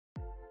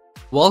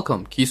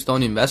Welcome,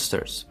 Keystone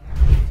investors.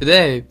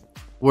 Today,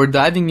 we're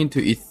diving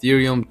into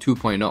Ethereum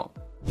 2.0.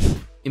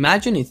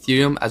 Imagine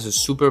Ethereum as a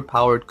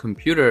super-powered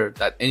computer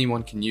that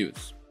anyone can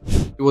use.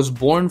 It was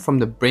born from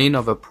the brain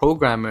of a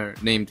programmer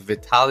named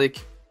Vitalik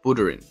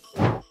Buterin.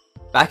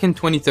 Back in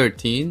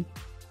 2013,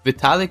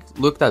 Vitalik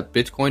looked at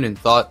Bitcoin and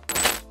thought,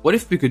 what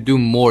if we could do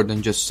more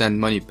than just send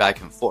money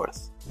back and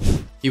forth?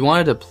 He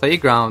wanted a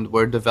playground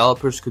where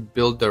developers could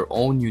build their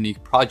own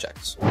unique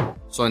projects.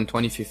 So in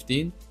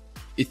 2015,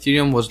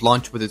 Ethereum was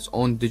launched with its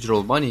own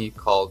digital money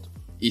called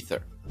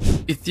Ether.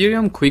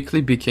 Ethereum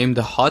quickly became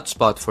the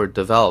hotspot for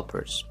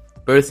developers,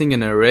 birthing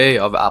an array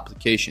of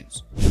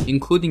applications,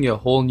 including a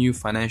whole new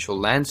financial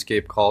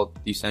landscape called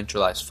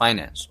decentralized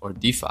finance, or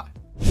DeFi.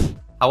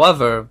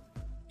 However,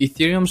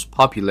 Ethereum's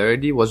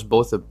popularity was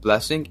both a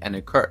blessing and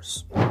a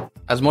curse.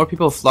 As more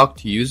people flocked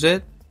to use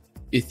it,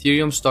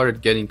 Ethereum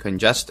started getting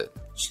congested,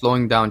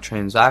 slowing down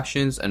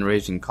transactions and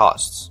raising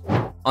costs.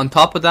 On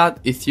top of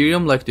that,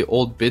 Ethereum, like the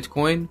old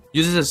Bitcoin,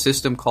 uses a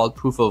system called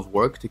proof of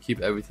work to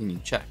keep everything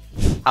in check.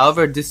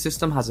 However, this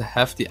system has a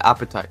hefty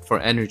appetite for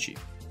energy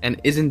and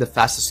isn't the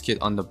fastest kid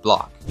on the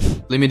block,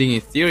 limiting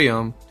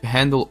Ethereum to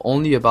handle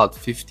only about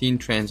 15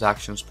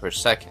 transactions per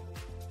second.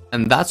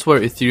 And that's where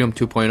Ethereum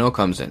 2.0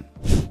 comes in.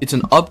 It's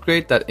an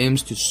upgrade that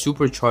aims to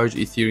supercharge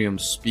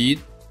Ethereum's speed,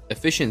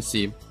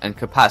 efficiency, and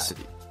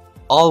capacity,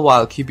 all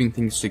while keeping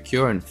things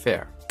secure and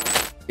fair.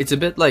 It's a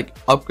bit like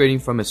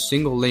upgrading from a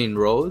single lane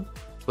road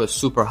to a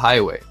super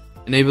highway,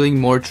 enabling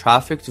more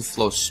traffic to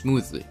flow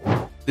smoothly.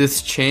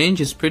 This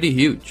change is pretty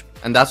huge,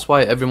 and that's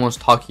why everyone's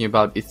talking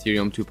about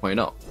Ethereum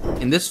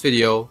 2.0. In this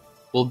video,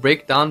 we'll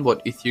break down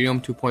what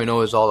Ethereum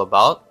 2.0 is all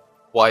about,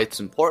 why it's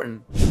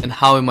important, and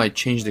how it might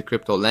change the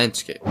crypto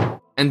landscape.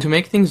 And to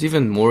make things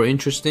even more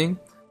interesting,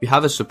 we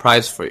have a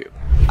surprise for you.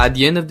 At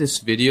the end of this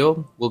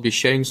video, we'll be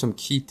sharing some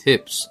key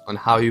tips on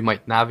how you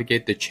might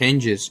navigate the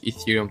changes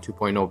Ethereum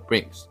 2.0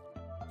 brings.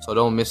 So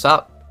don't miss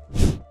out.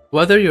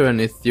 Whether you're an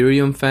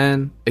Ethereum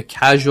fan, a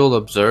casual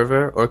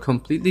observer, or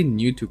completely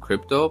new to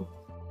crypto,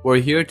 we're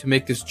here to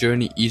make this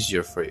journey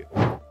easier for you.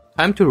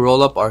 Time to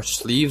roll up our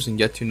sleeves and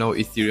get to know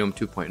Ethereum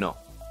 2.0.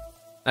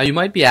 Now you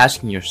might be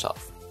asking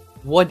yourself,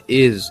 what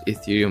is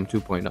Ethereum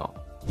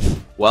 2.0?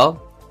 Well,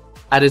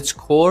 at its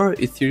core,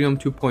 Ethereum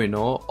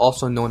 2.0,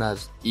 also known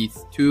as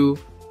ETH2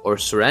 or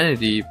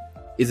Serenity,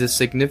 is a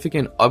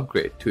significant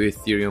upgrade to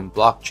Ethereum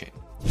blockchain.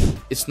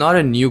 It's not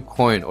a new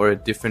coin or a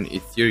different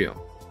Ethereum.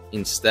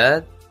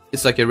 Instead,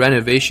 it's like a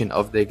renovation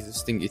of the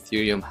existing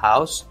Ethereum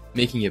house,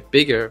 making it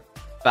bigger,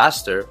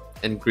 faster,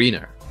 and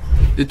greener.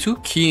 The two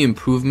key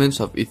improvements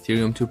of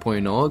Ethereum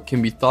 2.0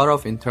 can be thought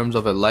of in terms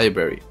of a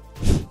library.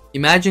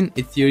 Imagine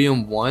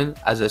Ethereum 1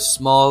 as a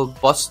small,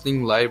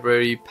 bustling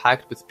library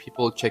packed with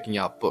people checking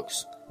out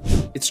books.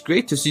 It's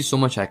great to see so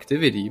much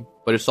activity,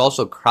 but it's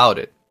also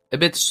crowded, a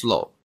bit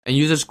slow, and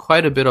uses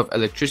quite a bit of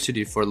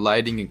electricity for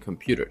lighting and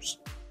computers.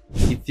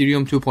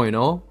 Ethereum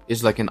 2.0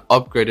 is like an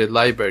upgraded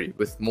library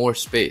with more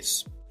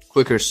space,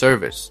 quicker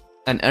service,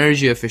 and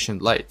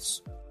energy-efficient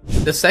lights.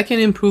 The second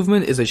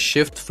improvement is a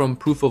shift from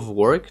proof of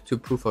work to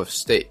proof of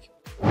stake.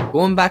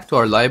 Going back to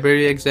our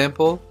library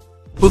example,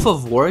 proof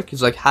of work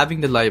is like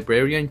having the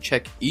librarian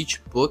check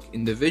each book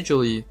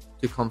individually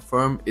to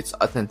confirm its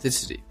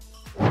authenticity.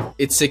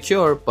 It's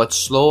secure but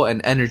slow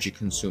and energy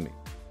consuming.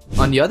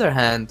 On the other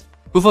hand,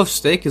 proof of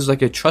stake is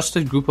like a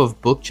trusted group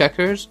of book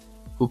checkers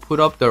who put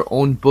up their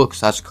own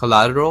books as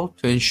collateral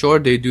to ensure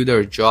they do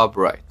their job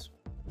right.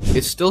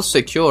 It's still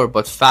secure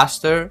but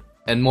faster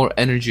and more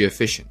energy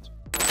efficient.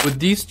 With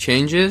these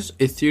changes,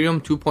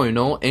 Ethereum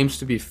 2.0 aims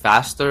to be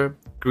faster,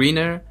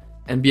 greener,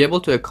 and be able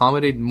to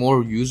accommodate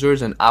more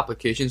users and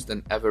applications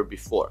than ever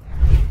before.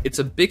 It's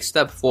a big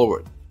step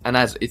forward, and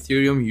as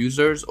Ethereum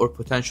users or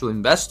potential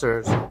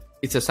investors,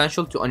 it's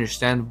essential to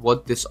understand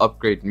what this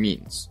upgrade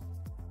means.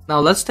 Now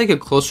let's take a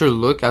closer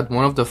look at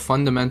one of the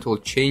fundamental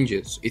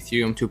changes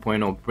Ethereum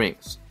 2.0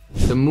 brings,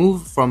 the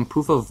move from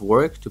proof of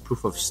work to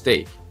proof of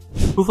stake.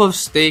 Proof of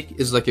stake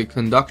is like a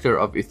conductor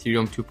of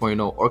Ethereum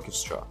 2.0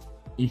 orchestra,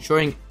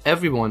 ensuring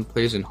everyone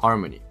plays in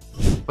harmony.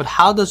 But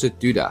how does it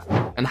do that?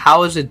 And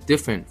how is it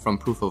different from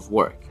proof of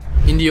work?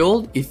 In the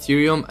old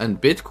Ethereum and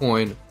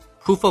Bitcoin,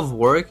 proof of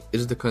work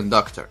is the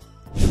conductor.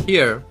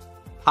 Here,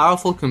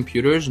 powerful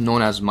computers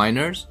known as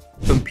miners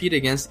compete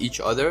against each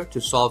other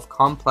to solve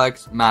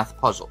complex math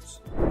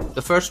puzzles.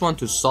 The first one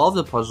to solve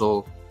the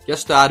puzzle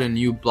gets to add a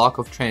new block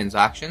of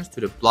transactions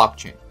to the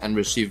blockchain and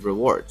receive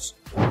rewards.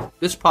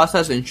 This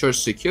process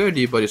ensures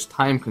security but is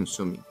time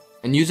consuming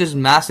and uses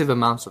massive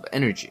amounts of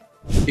energy,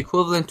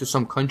 equivalent to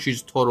some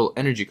countries' total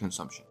energy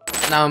consumption.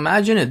 Now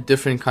imagine a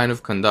different kind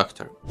of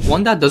conductor,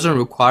 one that doesn't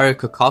require a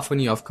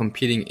cacophony of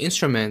competing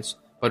instruments,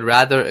 but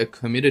rather a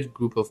committed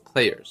group of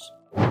players.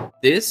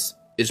 This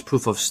is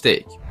proof of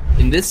stake.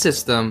 In this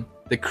system,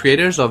 the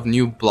creators of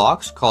new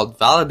blocks called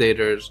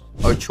validators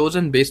are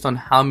chosen based on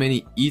how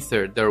many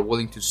ether they're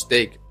willing to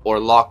stake or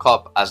lock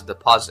up as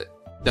deposit.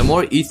 The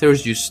more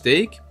ethers you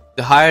stake,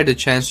 the higher the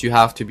chance you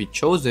have to be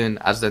chosen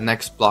as the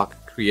next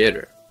block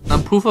creator.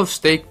 Now, proof of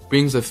stake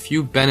brings a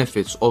few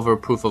benefits over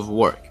proof of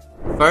work.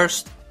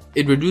 First,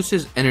 It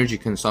reduces energy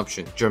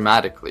consumption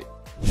dramatically.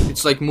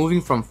 It's like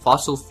moving from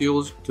fossil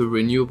fuels to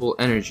renewable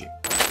energy.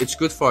 It's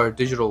good for our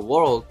digital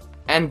world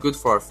and good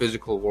for our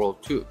physical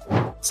world too.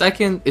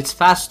 Second, it's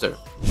faster.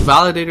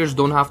 Validators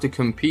don't have to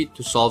compete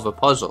to solve a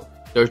puzzle.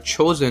 They're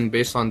chosen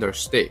based on their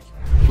stake,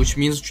 which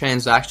means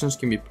transactions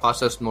can be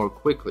processed more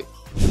quickly.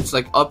 It's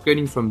like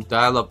upgrading from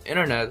dial-up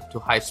internet to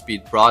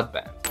high-speed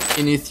broadband.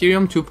 In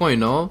Ethereum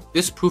 2.0,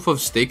 this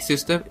proof-of-stake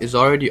system is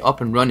already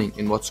up and running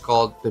in what's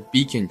called the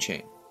beacon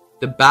chain,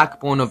 the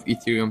backbone of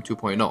Ethereum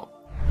 2.0.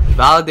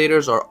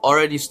 Validators are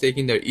already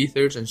staking their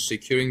ethers and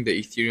securing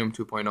the Ethereum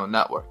 2.0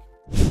 network.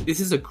 This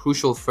is a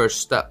crucial first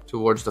step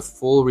towards the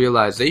full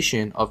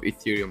realization of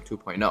Ethereum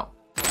 2.0.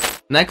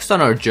 Next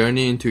on our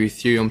journey into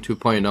Ethereum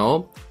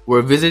 2.0,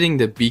 we're visiting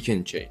the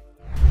beacon chain.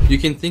 You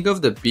can think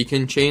of the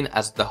beacon chain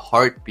as the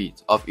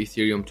heartbeat of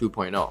Ethereum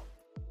 2.0.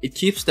 It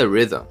keeps the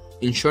rhythm,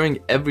 ensuring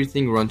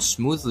everything runs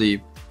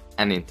smoothly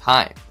and in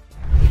time.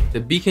 The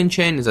beacon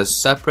chain is a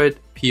separate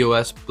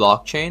POS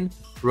blockchain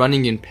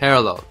running in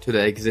parallel to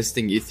the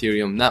existing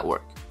Ethereum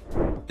network.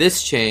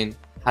 This chain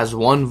has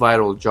one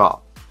vital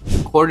job: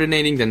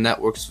 coordinating the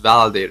network's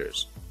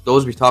validators,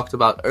 those we talked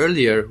about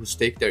earlier who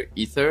stake their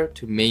ether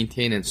to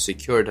maintain and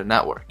secure the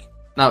network.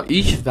 Now,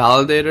 each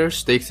validator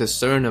stakes a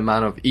certain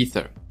amount of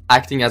ether,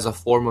 acting as a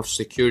form of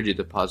security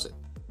deposit.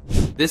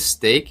 This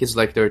stake is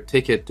like their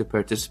ticket to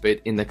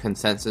participate in the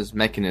consensus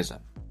mechanism,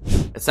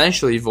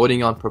 essentially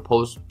voting on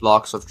proposed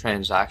blocks of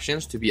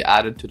transactions to be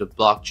added to the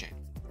blockchain.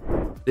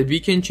 The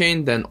beacon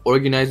chain then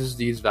organizes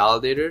these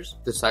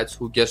validators, decides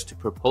who gets to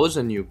propose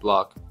a new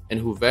block, and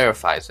who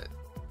verifies it.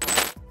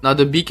 Now,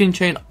 the beacon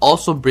chain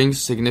also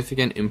brings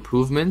significant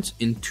improvements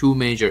in two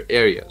major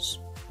areas: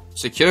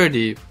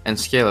 security and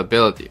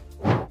scalability.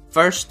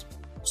 First,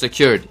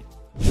 security.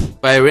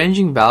 By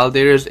arranging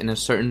validators in a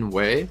certain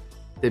way,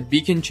 the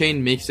beacon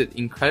chain makes it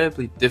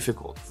incredibly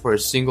difficult for a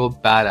single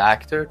bad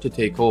actor to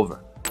take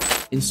over.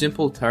 In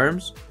simple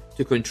terms,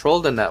 to control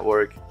the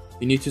network,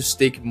 you need to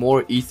stake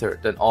more ether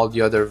than all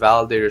the other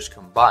validators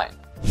combined.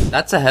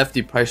 That's a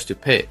hefty price to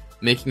pay,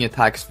 making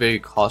attacks very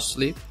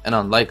costly and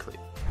unlikely.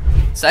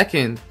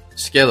 Second,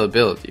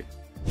 scalability.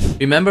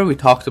 Remember we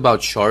talked about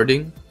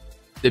sharding?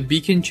 The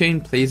beacon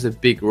chain plays a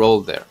big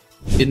role there.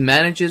 It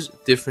manages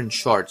different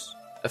shards,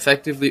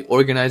 effectively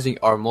organizing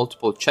our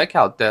multiple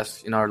checkout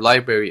desks in our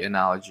library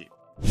analogy.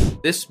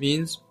 This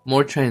means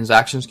more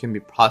transactions can be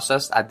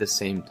processed at the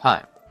same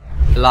time,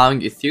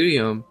 allowing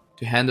Ethereum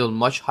to handle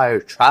much higher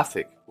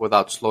traffic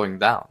without slowing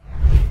down.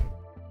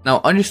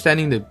 Now,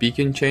 understanding the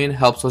beacon chain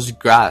helps us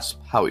grasp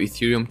how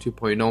Ethereum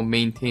 2.0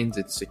 maintains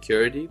its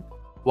security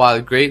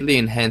while greatly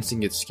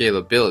enhancing its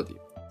scalability.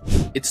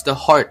 It's the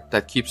heart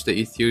that keeps the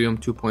Ethereum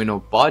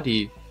 2.0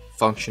 body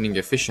functioning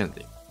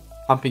efficiently,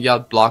 pumping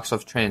out blocks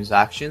of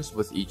transactions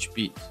with each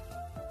beat.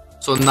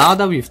 So now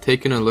that we've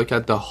taken a look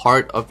at the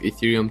heart of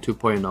Ethereum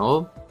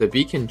 2.0, the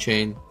beacon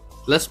chain,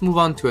 let's move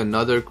on to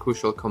another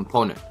crucial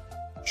component: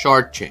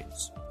 shard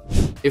chains.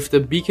 If the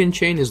beacon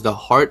chain is the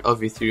heart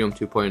of Ethereum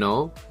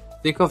 2.0,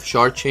 think of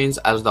shard chains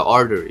as the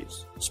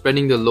arteries,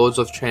 spreading the loads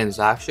of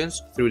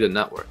transactions through the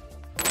network.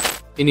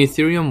 In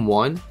Ethereum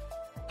 1,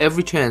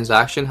 every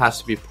transaction has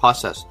to be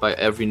processed by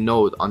every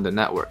node on the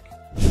network.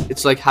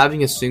 It's like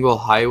having a single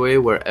highway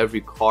where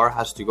every car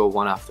has to go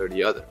one after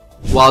the other.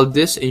 While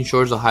this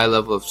ensures a high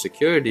level of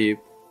security,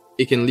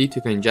 it can lead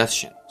to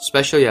congestion,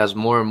 especially as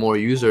more and more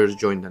users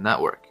join the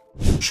network.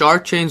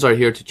 Shard chains are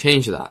here to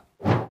change that.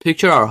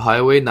 Picture our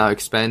highway now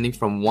expanding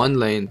from one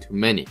lane to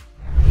many.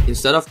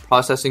 Instead of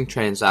processing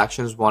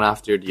transactions one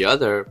after the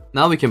other,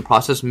 now we can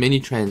process many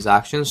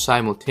transactions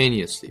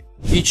simultaneously.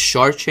 Each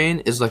shard chain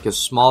is like a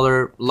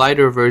smaller,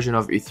 lighter version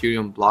of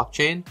Ethereum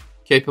blockchain,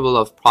 capable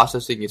of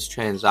processing its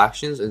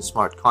transactions in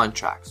smart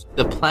contracts.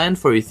 The plan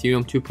for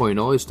Ethereum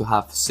 2.0 is to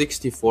have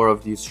 64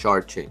 of these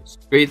shard chains,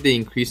 greatly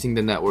increasing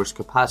the network's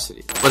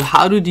capacity. But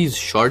how do these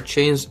shard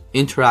chains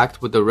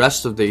interact with the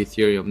rest of the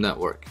Ethereum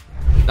network?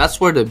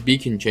 That's where the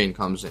beacon chain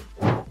comes in.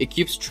 It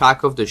keeps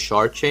track of the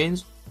shard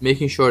chains,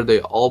 making sure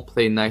they all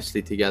play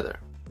nicely together.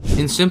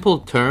 In simple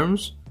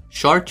terms,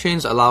 shard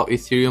chains allow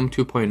Ethereum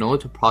 2.0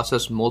 to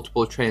process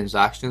multiple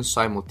transactions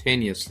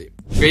simultaneously,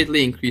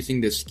 greatly increasing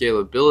the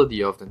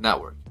scalability of the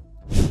network.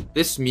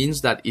 This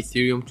means that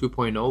Ethereum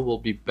 2.0 will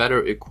be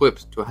better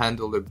equipped to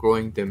handle the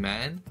growing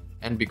demand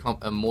and become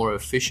a more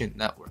efficient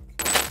network.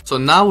 So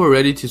now we're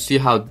ready to see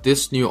how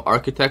this new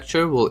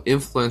architecture will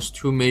influence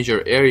two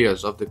major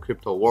areas of the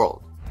crypto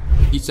world: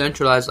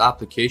 decentralized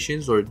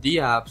applications or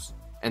dApps,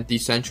 and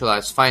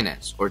decentralized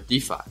finance or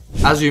DeFi.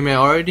 As you may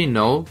already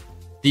know,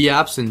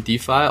 dApps and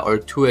DeFi are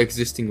two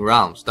existing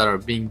realms that are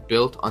being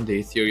built on the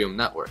Ethereum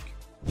network.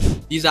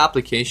 These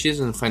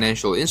applications and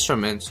financial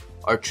instruments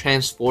are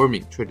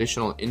transforming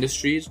traditional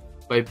industries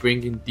by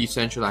bringing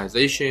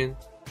decentralization,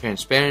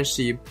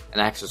 transparency, and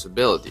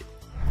accessibility.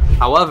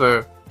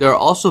 However, they are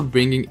also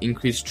bringing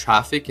increased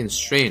traffic and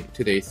strain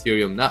to the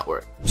Ethereum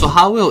network. So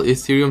how will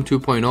Ethereum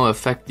 2.0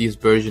 affect these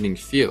burgeoning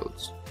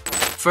fields?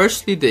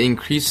 Firstly, the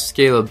increased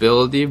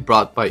scalability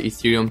brought by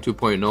Ethereum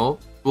 2.0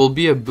 will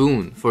be a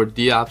boon for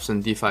dApps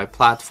and DeFi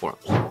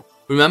platforms.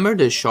 Remember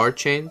the shard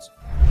chains?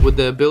 With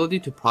the ability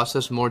to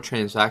process more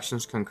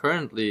transactions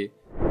concurrently,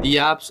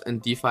 dApps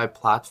and DeFi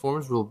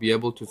platforms will be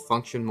able to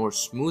function more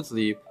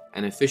smoothly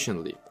and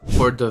efficiently.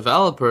 For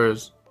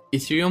developers,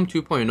 Ethereum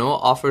 2.0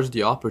 offers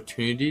the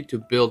opportunity to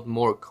build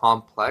more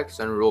complex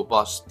and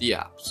robust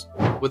dApps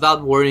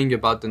without worrying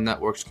about the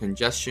network's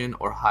congestion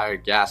or higher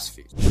gas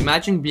fees.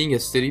 Imagine being a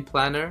city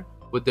planner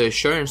with the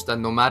assurance that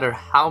no matter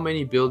how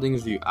many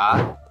buildings you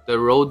add, the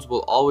roads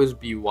will always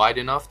be wide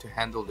enough to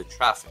handle the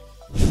traffic.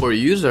 For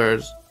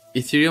users,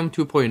 Ethereum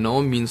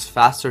 2.0 means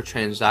faster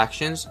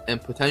transactions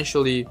and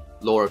potentially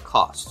lower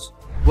costs.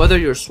 Whether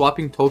you're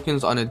swapping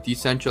tokens on a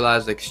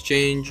decentralized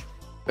exchange,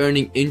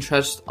 earning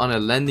interest on a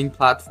lending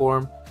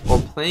platform, or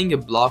playing a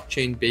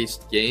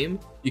blockchain-based game,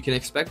 you can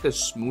expect a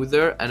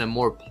smoother and a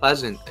more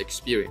pleasant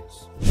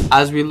experience.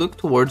 As we look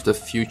towards the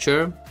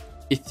future,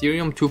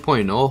 Ethereum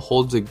 2.0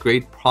 holds a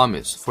great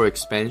promise for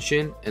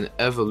expansion and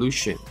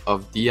evolution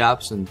of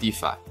dApps and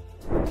DeFi.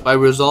 By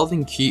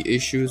resolving key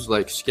issues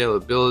like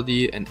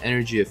scalability and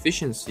energy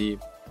efficiency,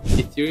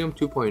 Ethereum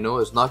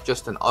 2.0 is not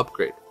just an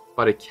upgrade,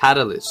 but a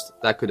catalyst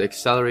that could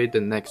accelerate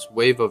the next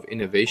wave of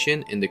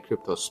innovation in the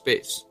crypto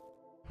space.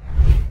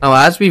 Now,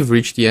 as we've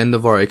reached the end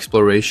of our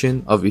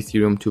exploration of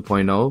Ethereum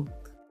 2.0,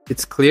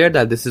 it's clear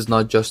that this is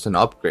not just an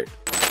upgrade,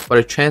 but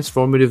a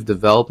transformative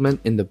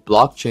development in the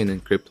blockchain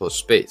and crypto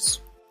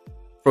space.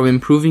 From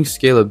improving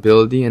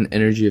scalability and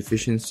energy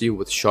efficiency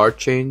with shard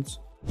chains,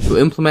 to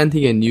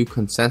implementing a new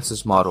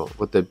consensus model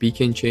with the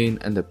beacon chain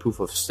and the proof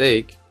of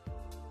stake,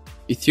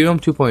 Ethereum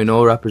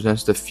 2.0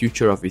 represents the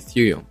future of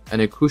Ethereum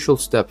and a crucial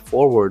step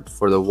forward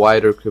for the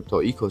wider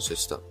crypto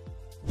ecosystem.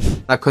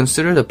 Now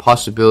consider the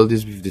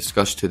possibilities we've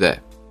discussed today.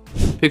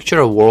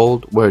 Picture a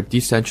world where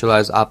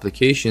decentralized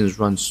applications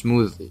run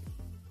smoothly,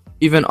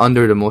 even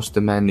under the most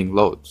demanding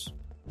loads.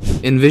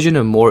 Envision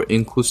a more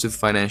inclusive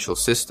financial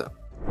system,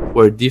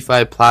 where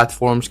DeFi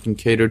platforms can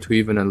cater to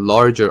even a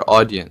larger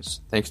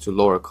audience thanks to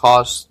lower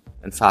costs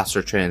and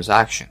faster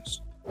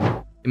transactions.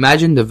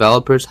 Imagine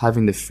developers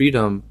having the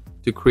freedom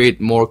to create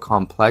more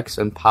complex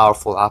and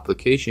powerful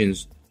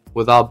applications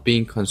without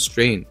being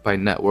constrained by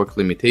network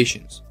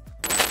limitations.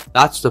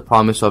 That's the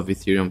promise of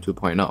Ethereum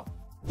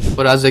 2.0.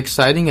 But as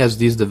exciting as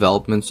these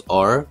developments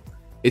are,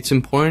 it's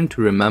important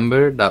to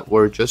remember that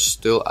we're just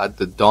still at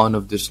the dawn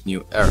of this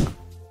new era.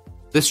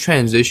 This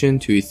transition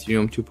to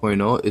Ethereum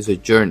 2.0 is a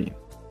journey,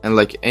 and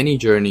like any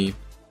journey,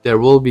 there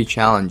will be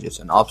challenges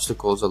and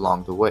obstacles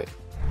along the way.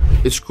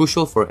 It's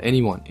crucial for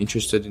anyone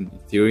interested in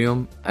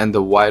Ethereum and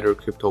the wider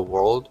crypto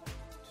world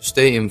to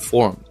stay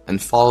informed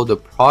and follow the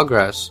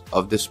progress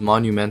of this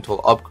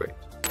monumental upgrade.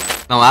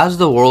 Now, as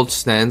the world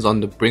stands on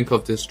the brink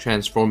of this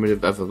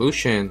transformative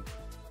evolution,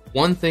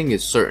 one thing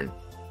is certain: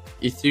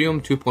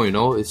 Ethereum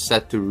 2.0 is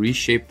set to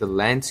reshape the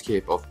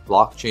landscape of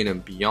blockchain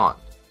and beyond.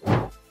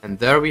 And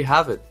there we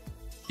have it,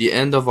 the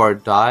end of our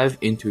dive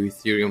into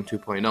Ethereum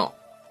 2.0.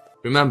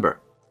 Remember,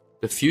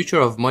 the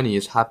future of money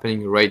is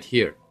happening right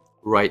here,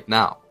 right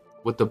now,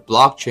 with the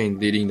blockchain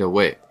leading the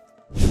way.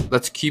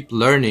 Let's keep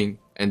learning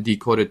and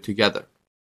decode it together.